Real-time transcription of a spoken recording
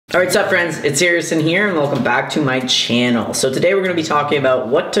Alright, what's up friends? It's Harrison here and welcome back to my channel. So today we're going to be talking about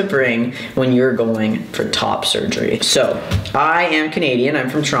what to bring when you're going for top surgery. So, I am Canadian, I'm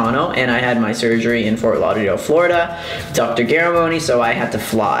from Toronto, and I had my surgery in Fort Lauderdale, Florida, Dr. Garramone, so I had to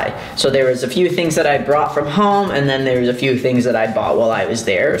fly. So there was a few things that I brought from home, and then there was a few things that I bought while I was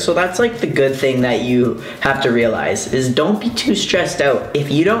there. So that's like the good thing that you have to realize, is don't be too stressed out. If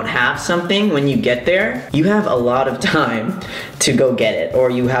you don't have something when you get there, you have a lot of time to go get it, or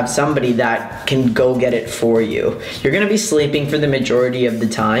you have somebody that can go get it for you. You're gonna be sleeping for the majority of the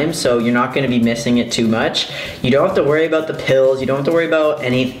time, so you're not gonna be missing it too much. You don't have to worry about the pills, you don't have to worry about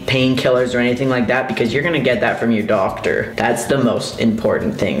any painkillers or anything like that, because you're gonna get that from your doctor. That's the most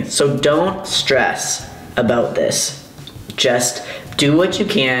important thing. So don't stress about this. Just do what you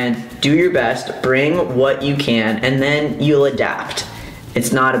can, do your best, bring what you can, and then you'll adapt.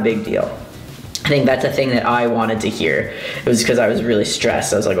 It's not a big deal. I think that's a thing that I wanted to hear. It was because I was really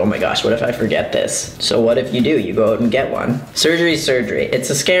stressed. I was like, oh my gosh, what if I forget this? So what if you do? You go out and get one. Surgery is surgery. It's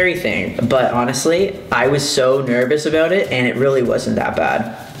a scary thing, but honestly, I was so nervous about it and it really wasn't that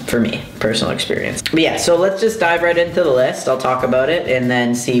bad for me, personal experience. But yeah, so let's just dive right into the list. I'll talk about it and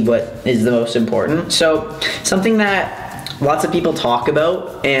then see what is the most important. So something that lots of people talk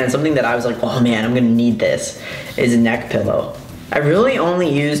about and something that I was like, oh man, I'm gonna need this, is a neck pillow. I really only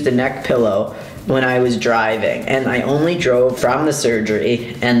used a neck pillow when I was driving, and I only drove from the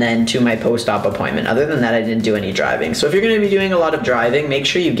surgery and then to my post-op appointment. Other than that, I didn't do any driving. So if you're gonna be doing a lot of driving, make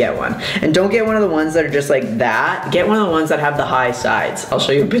sure you get one. And don't get one of the ones that are just like that. Get one of the ones that have the high sides. I'll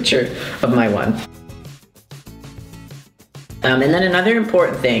show you a picture of my one. And then another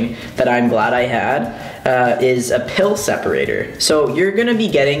important thing that I'm glad I had is a pill separator. So you're gonna be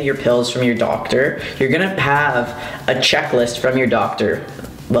getting your pills from your doctor. You're gonna have a checklist from your doctor.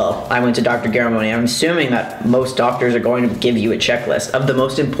 Well, I went to Dr. Garramone. I'm assuming that most doctors are going to give you a checklist of the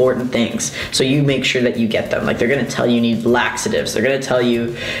most important things. So you make sure that you get them. Like, they're gonna tell you need laxatives. They're gonna tell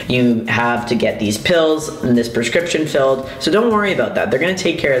you you have to get these pills and this prescription filled. So don't worry about that. They're gonna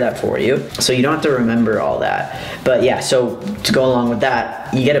take care of that for you. So you don't have to remember all that. But yeah, so to go along with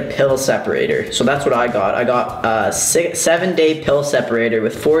that, you get a pill separator. So that's what I got. I got a 7-day pill separator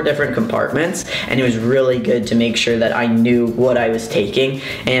with 4 different compartments, and it was really good to make sure that I knew what I was taking,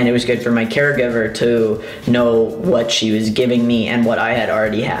 and it was good for my caregiver to know what she was giving me and what I had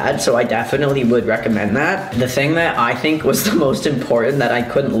already had. So I definitely would recommend that. The thing that I think was the most important that I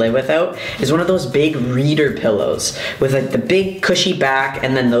couldn't live without is one of those big reader pillows with like the big cushy back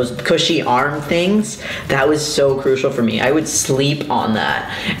and then those cushy arm things. That was so crucial for me. I would sleep on that.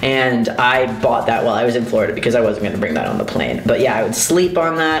 And I bought that while I was in Florida because I wasn't going to bring that on the plane. But yeah, I would sleep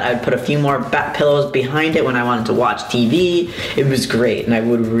on that. I would put a few more back pillows behind it when I wanted to watch TV. It was great, and I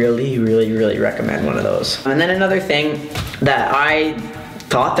would really, really, really recommend one of those. And then another thing that I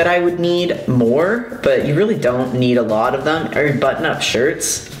thought that I would need more, but you really don't need a lot of them, are button-up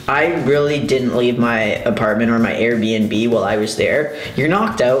shirts. I really didn't leave my apartment or my Airbnb while I was there. You're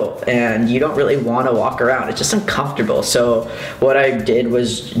knocked out and you don't really want to walk around. It's just uncomfortable. So what I did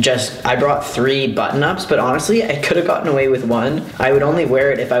was I brought 3 button-ups, but honestly, I could have gotten away with 1. I would only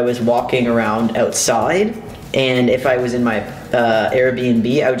wear it if I was walking around outside. And if I was in my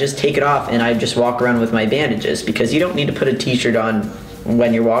Airbnb, I would just take it off and I'd just walk around with my bandages, because you don't need to put a t-shirt on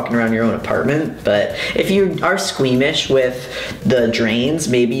when you're walking around your own apartment. But if you are squeamish with the drains,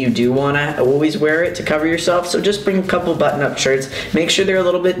 maybe you do want to always wear it to cover yourself. So just bring a couple button-up shirts. Make sure they're a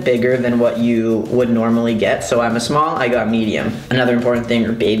little bit bigger than what you would normally get. So I'm a small, I got medium. Another important thing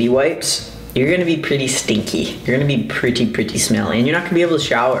are baby wipes. You're gonna be pretty stinky. You're gonna be pretty smelly, and you're not gonna be able to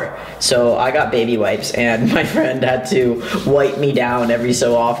shower. So I got baby wipes, and my friend had to wipe me down every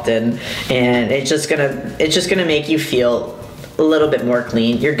so often, and it's just gonna make you feel a little bit more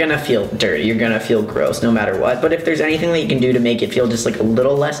clean. You're gonna feel dirty, you're gonna feel gross no matter what, but if there's anything that you can do to make it feel just like a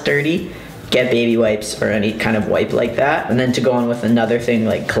little less dirty, get baby wipes or any kind of wipe like that. And then to go on with another thing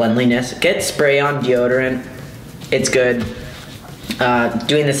like cleanliness, get spray-on deodorant. It's good.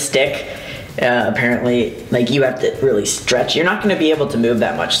 Doing the stick, apparently, like, you have to really stretch. You're not gonna be able to move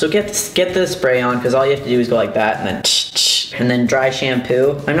that much, so get the spray on, because all you have to do is go like that, and then dry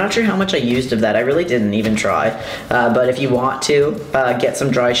shampoo. I'm not sure how much I used of that. I really didn't even try. But if you want to, get some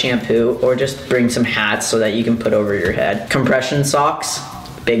dry shampoo, or just bring some hats so that you can put over your head. Compression socks,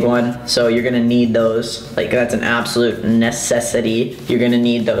 big one. So you're gonna need those. Like, that's an absolute necessity. You're gonna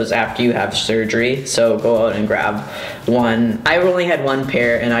need those after you have surgery. So go out and grab one. I only had 1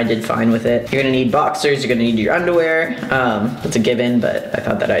 pair and I did fine with it. You're gonna need boxers, you're gonna need your underwear. It's a given, but I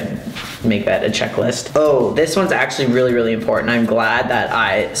thought that I'd make that a checklist. Oh, this one's actually really, really important. I'm glad that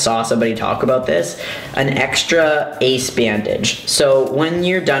I saw somebody talk about this. An extra ace bandage. So when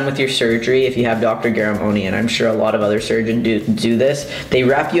you're done with your surgery, if you have Dr. Garramone, and I'm sure a lot of other surgeons do this, they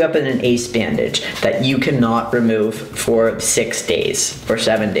wrap you up in an ace bandage that you cannot remove for 6 days or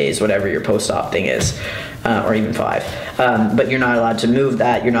 7 days, whatever your post-op thing is. Or even 5. But you're not allowed to move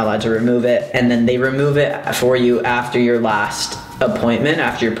that, you're not allowed to remove it, and then they remove it for you after your last appointment,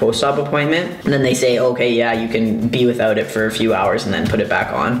 after your post-op appointment, and then they say, okay, yeah, you can be without it for a few hours and then put it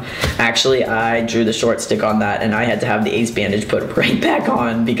back on. Actually, I drew the short stick on that, and I had to have the ace bandage put right back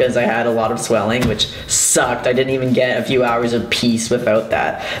on because I had a lot of swelling, which sucked. I didn't even get a few hours of peace without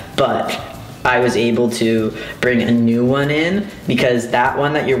that, but I was able to bring a new one in because that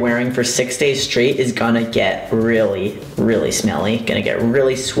one that you're wearing for 6 days straight is gonna get really, really smelly, gonna get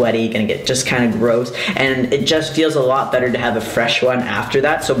really sweaty, gonna get just kind of gross, and it just feels a lot better to have a fresh one after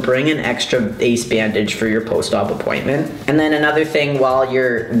that. So bring an extra ace bandage for your post-op appointment. And then another thing, while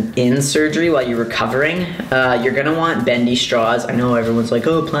you're in surgery, while you're recovering, you're gonna want bendy straws. I know everyone's like,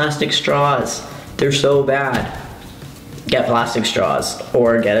 oh, plastic straws, they're so bad. Get plastic straws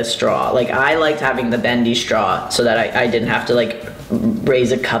or get a straw. Like, I liked having the bendy straw so that I didn't have to like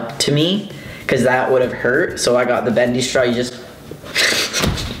raise a cup to me because that would have hurt. So I got the bendy straw. You just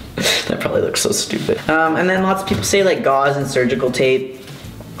that probably looks so stupid. And then lots of people say like gauze and surgical tape.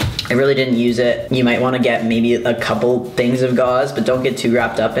 I really didn't use it. You might want to get maybe a couple things of gauze, but don't get too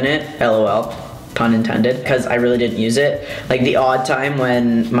wrapped up in it. LOL. Pun intended, because I really didn't use it. Like the odd time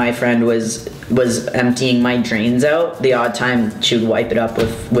when my friend was emptying my drains out, the odd time she would wipe it up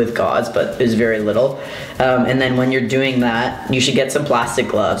with gauze, but it was very little. And then when you're doing that, you should get some plastic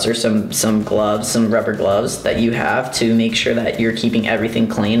gloves or some gloves, some rubber gloves that you have to make sure that you're keeping everything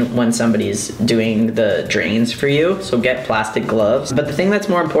clean when somebody's doing the drains for you. So get plastic gloves. But the thing that's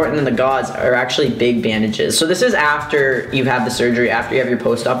more important than the gauze are actually big bandages. So this is after you have the surgery, after you have your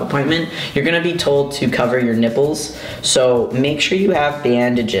post-op appointment. You're gonna be told to cover your nipples. So make sure you have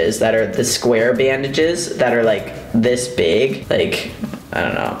bandages that are the square bandages that are like this big, like, I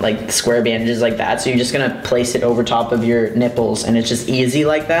don't know, like square bandages like that. So you're just gonna place it over top of your nipples and it's just easy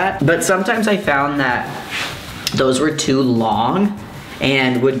like that. But sometimes I found that those were too long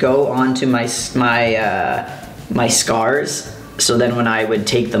and would go onto my scars. So then when I would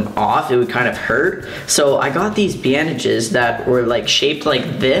take them off, it would kind of hurt. So I got these bandages that were like shaped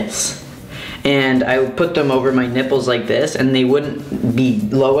like this, and I would put them over my nipples like this, and they wouldn't be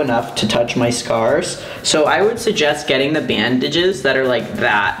low enough to touch my scars. So I would suggest getting the bandages that are like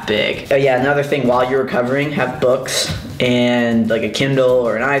that big. Oh yeah, another thing, while you're recovering, have books and like a Kindle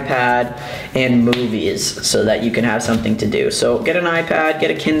or an iPad and movies so that you can have something to do. So get an iPad,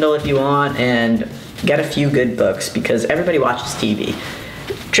 get a Kindle if you want, and get a few good books because everybody watches TV.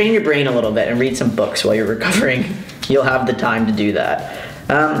 Train your brain a little bit and read some books while you're recovering. You'll have the time to do that.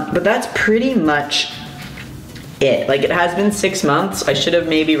 But that's pretty much it. Like, it has been 6 months. I should have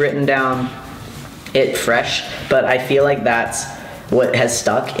maybe written down it fresh, but I feel like that's what has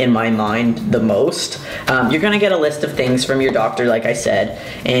stuck in my mind the most. You're gonna get a list of things from your doctor, like I said,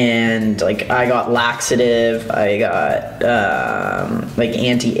 and like I got laxative, I got like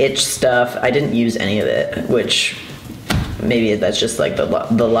anti-itch stuff. I didn't use any of it, which maybe that's just like the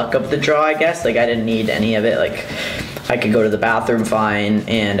luck of the draw, I guess. Like, I didn't need any of it. Like, I could go to the bathroom fine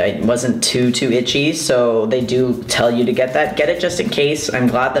and I wasn't too itchy, so they do tell you to get that. Get it just in case. I'm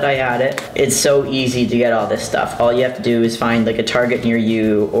glad that I had it. It's so easy to get all this stuff. All you have to do is find like a Target near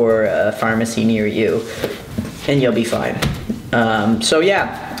you or a pharmacy near you and you'll be fine. So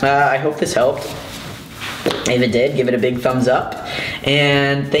yeah, I hope this helped. If it did, give it a big thumbs up.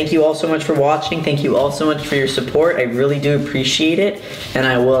 And thank you all so much for watching. Thank you all so much for your support. I really do appreciate it. And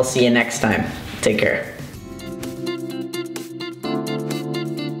I will see you next time. Take care.